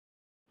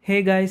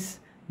Hey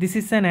guys, this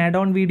is an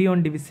add-on video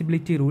on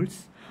divisibility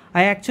rules.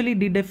 I actually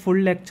did a full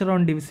lecture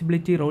on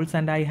divisibility rules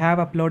and I have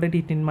uploaded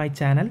it in my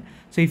channel.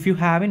 So if you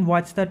haven't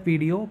watched that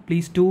video,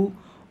 please do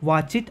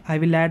watch it. I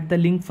will add the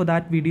link for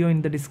that video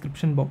in the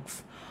description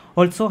box.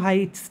 Also,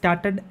 I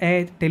started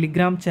a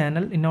Telegram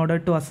channel in order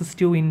to assist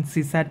you in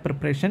CSAT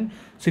preparation.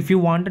 So if you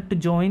wanted to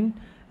join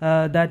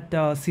that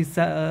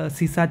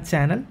CSAT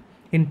channel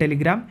in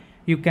Telegram,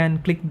 you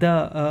can click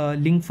the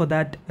link for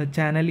that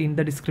channel in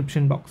the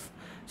description box.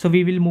 So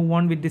we will move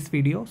on with this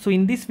video. So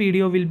in this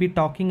video, we'll be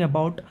talking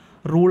about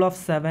rule of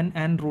 7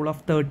 and rule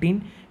of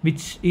 13,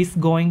 which is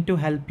going to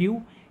help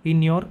you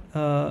in your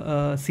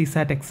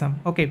CSAT exam.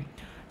 Okay,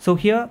 so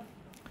here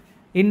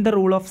in the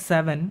rule of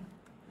 7,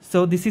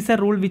 so this is a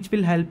rule which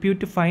will help you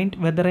to find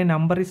whether a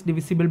number is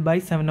divisible by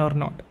 7 or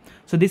not.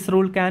 So this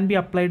rule can be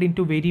applied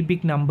into very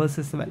big numbers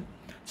as well.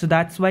 So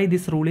that's why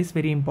this rule is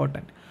very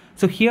important.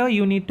 So here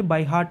you need to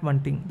by heart one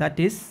thing, that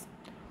is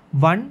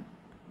 1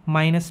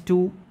 minus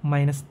 2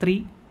 minus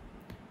 3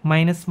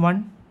 minus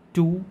 1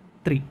 2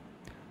 3.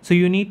 So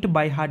you need to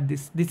by heart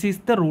this. This is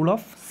the rule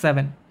of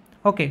 7.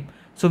 Okay,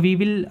 so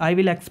I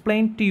will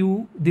explain to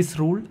you this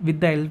rule with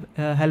the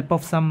help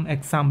of some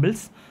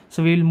examples.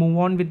 So we will move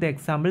on with the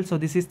example. So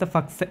this is the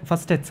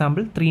first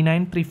example,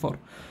 3934.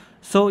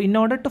 So in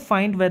order to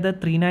find whether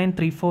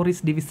 3934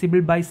 is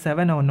divisible by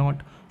 7 or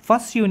not,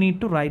 first you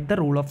need to write the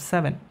rule of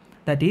 7,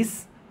 that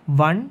is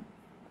 1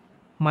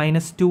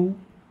 minus 2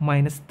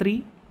 minus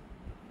 3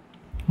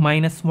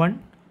 minus 1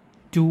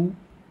 2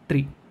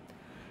 3.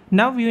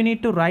 Now you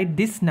need to write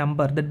this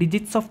number, the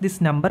digits of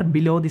this number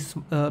below this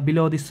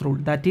rule,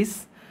 that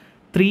is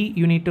 3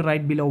 you need to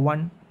write below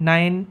 1,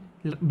 9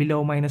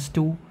 below minus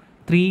 2,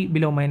 3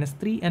 below minus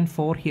 3 and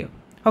 4 here.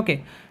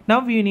 Okay,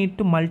 now you need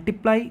to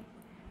multiply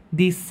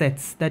these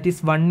sets, that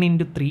is 1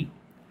 into 3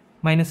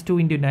 minus 2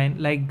 into 9,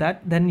 like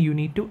that. Then you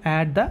need to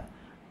add the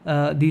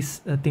these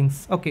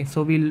things. Okay,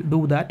 so we'll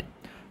do that.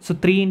 So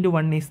 3 into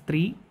 1 is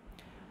 3,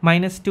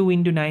 minus 2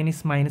 into 9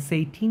 is minus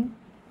 18,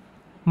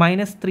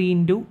 minus 3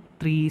 into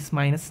 3 is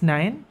minus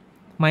 9,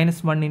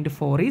 minus 1 into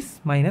 4 is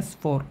minus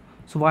 4.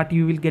 So what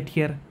you will get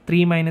here,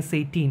 3 minus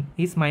 18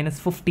 is minus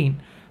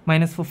 15,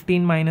 minus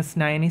 15 minus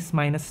 9 is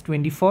minus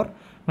 24,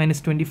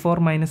 minus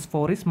 24 minus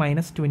 4 is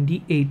minus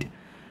 28.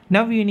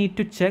 Now you need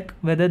to check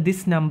whether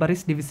this number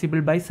is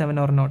divisible by 7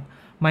 or not.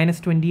 Minus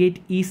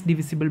 28 is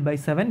divisible by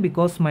 7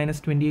 because minus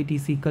 28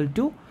 is equal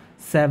to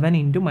 7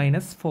 into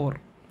minus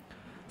 4.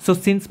 So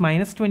since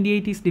minus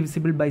 28 is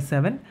divisible by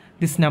 7,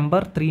 this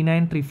number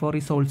 3934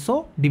 is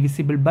also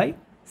divisible by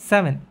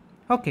 7.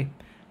 Okay,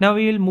 now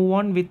we will move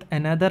on with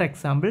another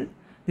example.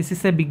 This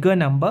is a bigger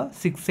number,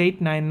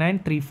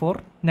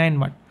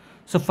 68993491.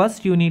 So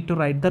first you need to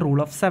write the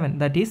rule of 7,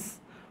 that is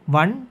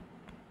 1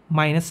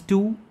 minus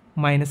 2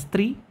 minus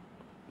 3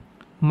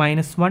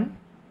 minus 1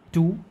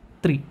 2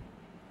 3.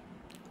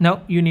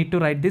 Now you need to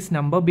write this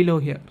number below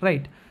here,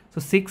 right? So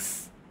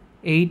 6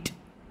 8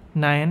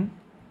 9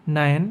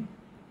 9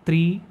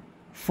 3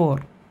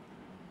 4,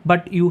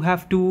 but you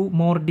have two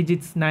more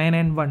digits, 9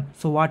 and 1.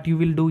 So what you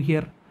will do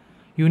here,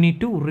 you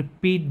need to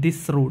repeat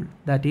this rule,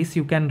 that is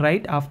you can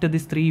write after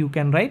this 3 you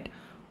can write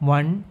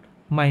 1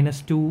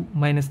 minus 2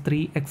 minus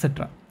 3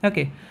 etc.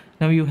 Okay,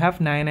 now you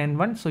have 9 and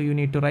 1, so you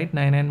need to write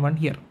 9 and 1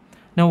 here.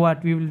 Now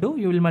what we will do,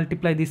 you will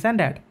multiply this and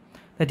add,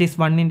 that is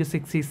 1 into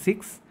 6 is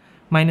 6,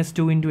 minus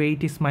 2 into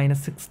 8 is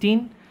minus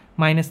 16,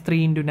 minus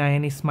 3 into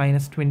 9 is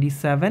minus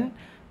 27,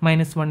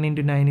 minus 1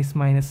 into 9 is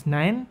minus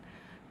 9,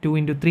 2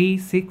 into 3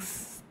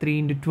 6, 3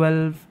 into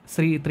 12,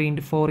 3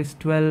 into 4 is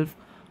 12,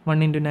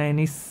 1 into 9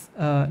 is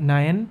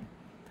 9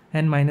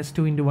 and minus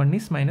 2 into 1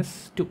 is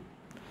minus 2.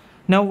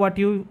 Now what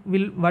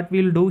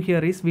we'll do here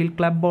is we'll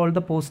club all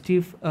the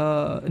positive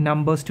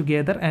numbers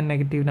together and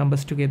negative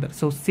numbers together.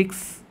 So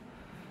 6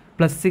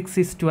 plus 6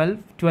 is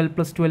 12, 12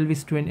 plus 12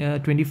 is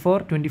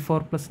 24, 24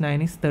 plus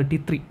 9 is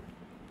 33.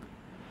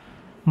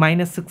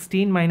 Minus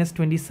 16 minus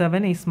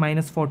 27 is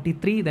minus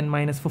 43, then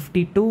minus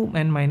 52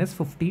 and minus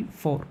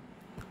 54.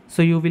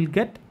 So you will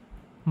get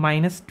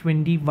minus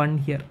 21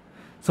 here.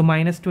 So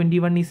minus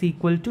 21 is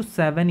equal to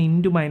 7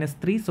 into minus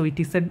 3. So it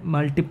is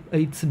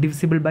it's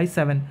divisible by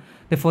 7.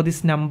 Therefore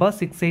this number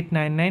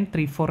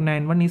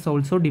 68993491 is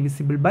also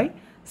divisible by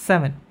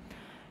 7.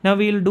 Now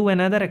we will do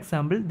another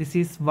example. This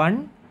is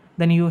 1.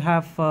 Then you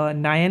have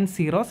 9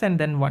 zeros and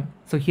then 1.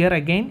 So here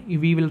again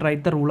we will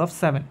write the rule of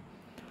 7.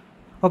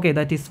 Okay,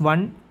 that is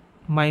 1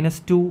 minus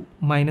 2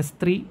 minus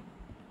 3,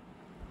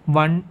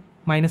 1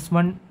 minus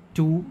 1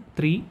 2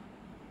 3.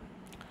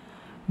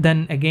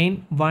 Then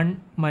again 1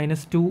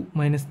 minus 2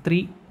 minus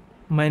 3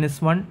 minus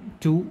 1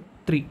 2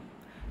 3.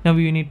 Now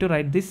you need to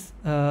write this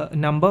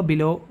number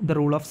below the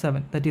rule of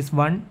 7, that is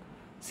 1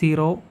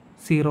 0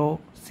 0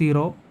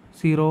 0 0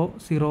 0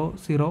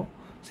 0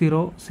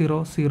 0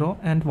 0 0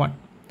 and 1.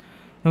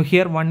 Now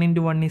here 1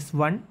 into 1 is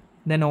 1,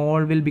 then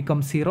all will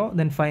become 0,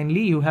 then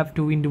finally you have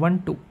 2 into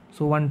 1 2.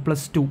 So 1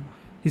 plus 2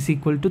 is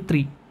equal to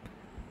 3.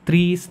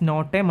 3 is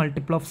not a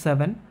multiple of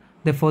 7,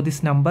 therefore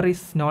this number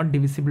is not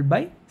divisible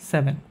by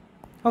 7.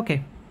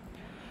 Okay,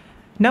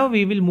 Now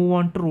we will move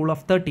on to rule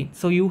of 13.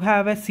 So you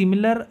have a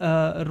similar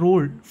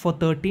rule for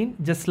 13,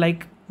 just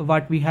like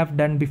what we have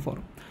done before.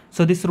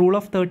 So this rule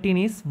of 13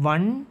 is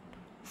 1,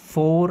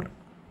 4,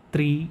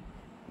 3,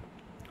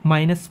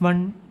 minus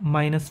 1,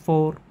 minus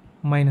 4,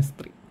 minus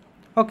 3.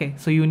 Okay,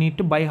 so you need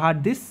to by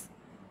heart this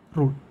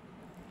rule.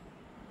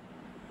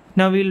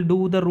 Now we'll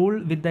do the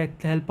rule with the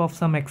help of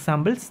some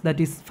examples. That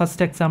is, first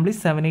example is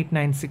 7, 8,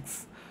 9,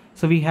 6.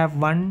 So we have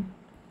 1,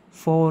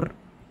 4,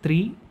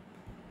 3,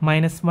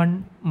 minus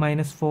 1,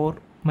 minus 4,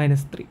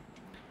 minus 3.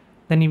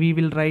 Then we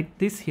will write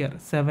this here,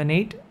 7,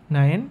 8,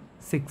 9,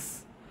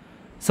 6.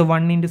 So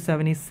 1 into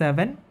 7 is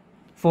 7,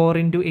 4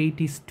 into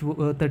 8 is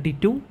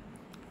 32,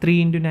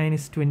 3 into 9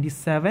 is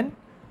 27,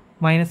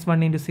 minus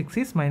 1 into 6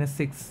 is minus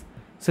 6.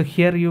 So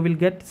here you will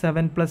get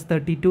 7 plus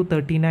 32,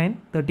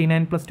 39,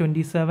 39 plus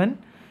 27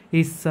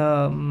 is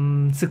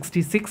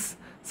 66,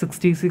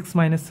 66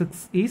 minus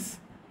 6 is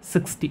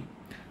 60.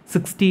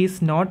 60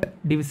 is not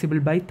divisible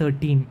by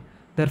 13.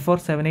 Therefore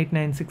 7, 8,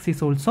 9, 6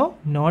 is also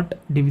not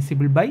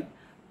divisible by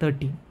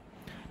 13.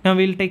 Now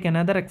we will take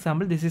another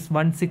example. This is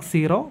 1, 6,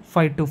 0,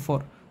 5, 2,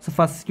 4. So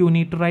first you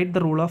need to write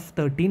the rule of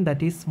 13,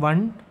 that is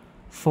 1,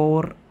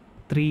 4,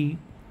 3,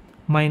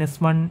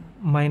 minus 1,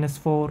 minus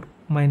 4,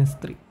 minus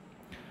 3.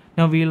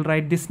 Now we will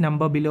write this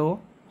number below,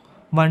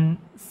 1,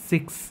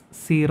 6,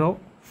 0,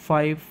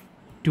 5,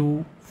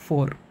 2,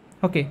 4.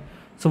 Okay,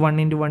 so 1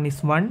 into 1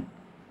 is 1,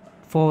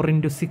 4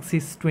 into 6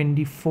 is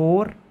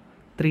 24,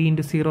 3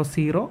 into 0,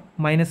 0,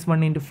 minus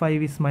 1 into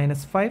 5 is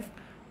minus 5,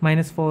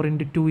 minus 4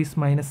 into 2 is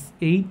minus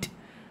 8,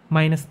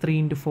 minus 3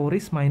 into 4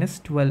 is minus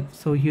 12.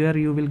 So here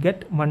you will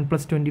get 1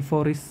 plus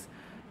 24 is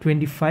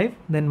 25,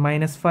 then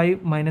minus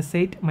 5, minus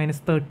 8, minus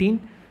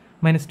 13,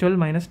 minus 12,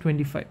 minus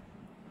 25.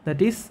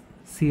 That is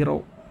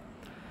 0.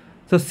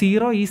 So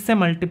 0 is a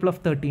multiple of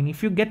 13.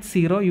 If you get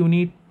 0,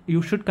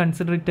 you should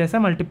consider it as a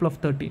multiple of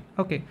 13.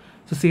 Okay,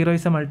 so 0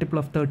 is a multiple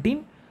of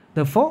 13.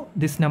 Therefore,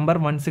 this number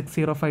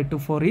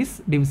 160524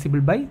 is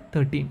divisible by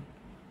 13.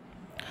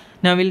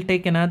 Now we'll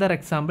take another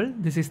example.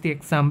 This is the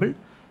example.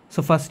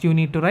 So first you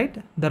need to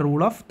write the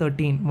rule of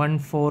 13. 1,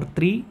 4,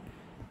 3,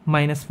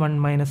 minus 1,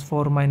 minus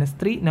 4, minus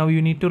 3. Now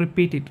you need to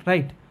repeat it,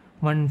 right?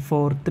 1,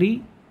 4,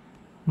 3,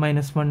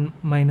 minus 1,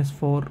 minus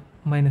 4,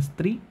 minus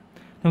 3.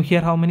 Now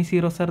here how many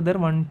zeros are there?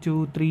 1,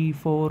 2, 3,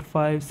 4,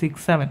 5,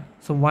 6, 7.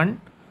 So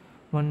 1,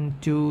 1,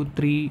 2,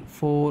 3,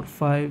 4,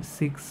 5,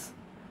 6,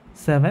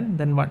 7,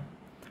 then 1.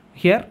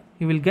 Here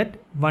you will get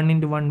 1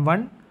 into 1,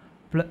 1.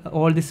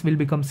 All this will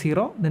become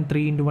 0. Then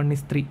 3 into 1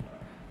 is 3.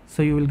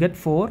 So you will get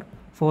 4.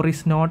 4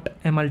 is not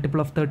a multiple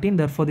of 13.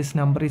 Therefore this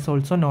number is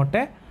also not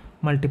a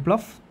multiple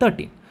of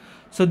 13.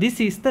 So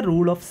this is the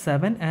rule of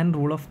 7 and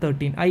rule of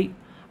 13.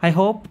 I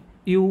hope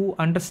you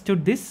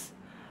understood this.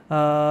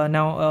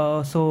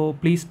 So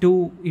please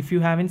do, if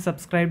you haven't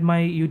subscribed my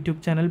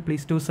YouTube channel,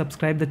 please do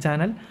subscribe the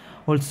channel.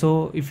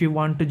 Also, if you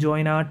want to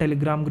join our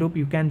Telegram group,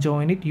 you can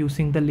join it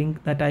using the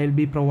link that I will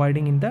be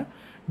providing in the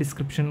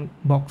description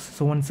box.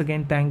 So once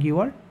again, thank you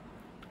all.